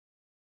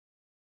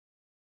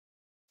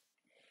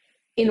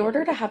In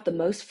order to have the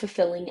most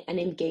fulfilling and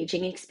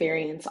engaging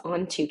experience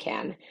on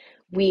Toucan,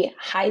 we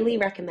highly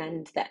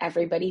recommend that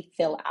everybody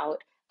fill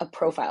out a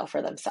profile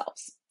for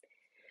themselves.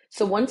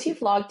 So once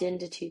you've logged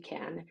into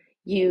Toucan,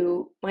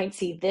 you might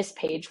see this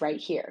page right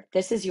here.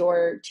 This is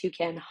your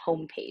Toucan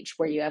homepage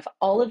where you have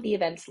all of the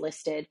events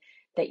listed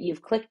that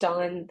you've clicked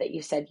on that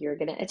you said you're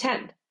going to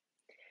attend.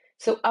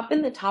 So up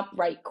in the top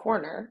right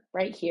corner,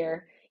 right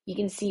here, you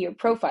can see your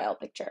profile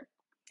picture.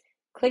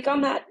 Click on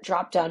that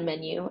drop-down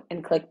menu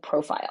and click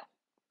Profile.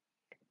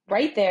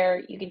 Right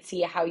there, you can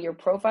see how your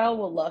profile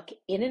will look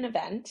in an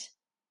event,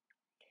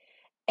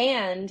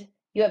 and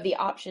you have the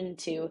option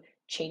to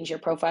change your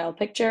profile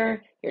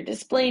picture, your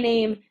display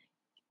name,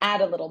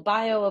 add a little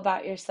bio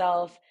about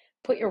yourself,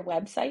 put your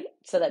website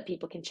so that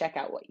people can check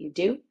out what you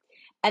do,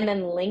 and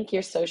then link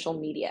your social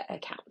media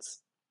accounts.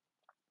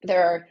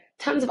 There are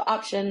tons of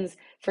options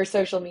for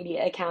social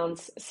media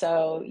accounts,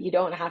 so you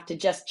don't have to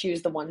just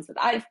choose the ones that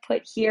I've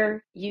put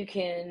here. You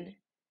can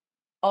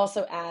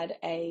also add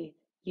a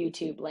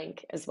YouTube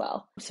link as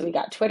well. So we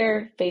got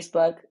Twitter,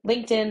 Facebook,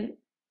 LinkedIn,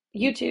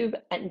 YouTube,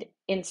 and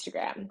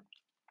Instagram.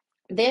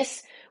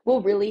 This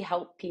will really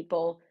help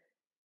people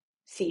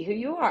see who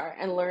you are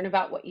and learn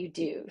about what you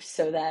do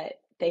so that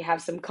they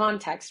have some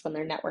context when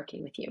they're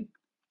networking with you.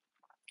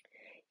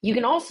 You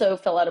can also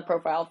fill out a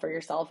profile for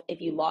yourself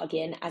if you log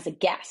in as a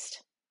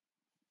guest.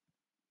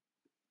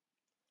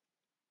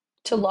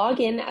 To log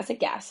in as a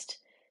guest,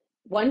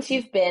 once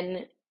you've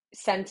been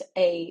sent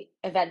an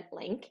event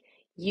link,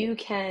 you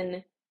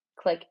can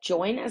click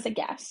Join as a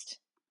guest,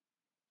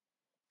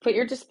 put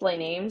your display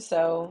name,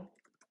 so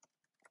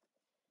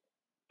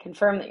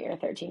confirm that you're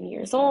 13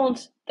 years old,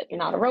 that you're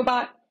not a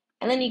robot,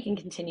 and then you can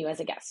continue as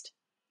a guest.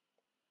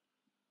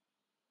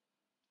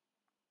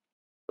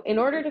 In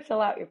order to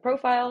fill out your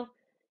profile,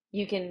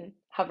 you can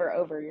hover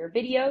over your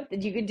video.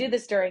 You can do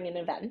this during an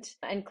event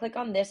and click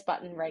on this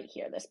button right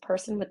here, this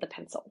person with the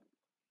pencil.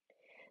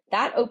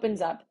 That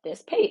opens up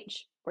this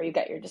page where you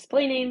got your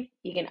display name,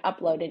 you can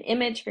upload an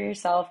image for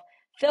yourself,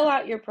 fill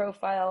out your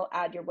profile,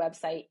 add your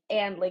website,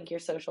 and link your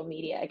social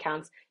media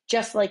accounts,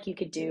 just like you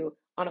could do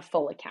on a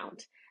full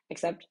account,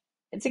 except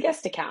it's a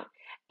guest account.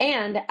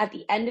 And at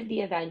the end of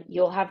the event,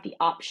 you'll have the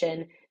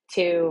option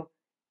to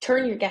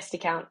turn your guest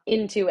account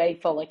into a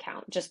full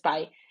account just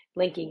by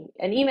linking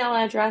an email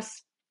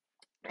address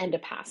and a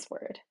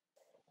password.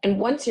 And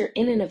once you're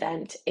in an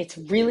event, it's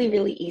really,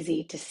 really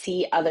easy to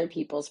see other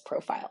people's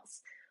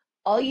profiles.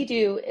 All you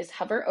do is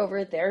hover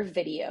over their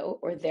video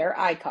or their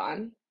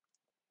icon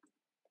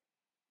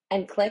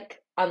and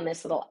click on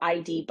this little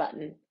ID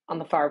button on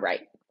the far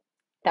right.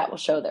 That will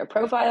show their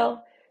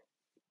profile,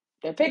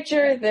 their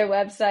picture, their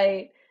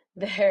website,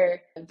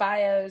 their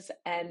bios,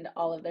 and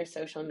all of their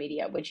social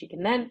media, which you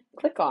can then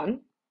click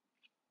on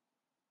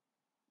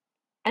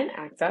and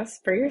access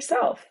for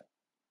yourself.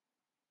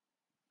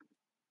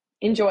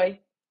 Enjoy.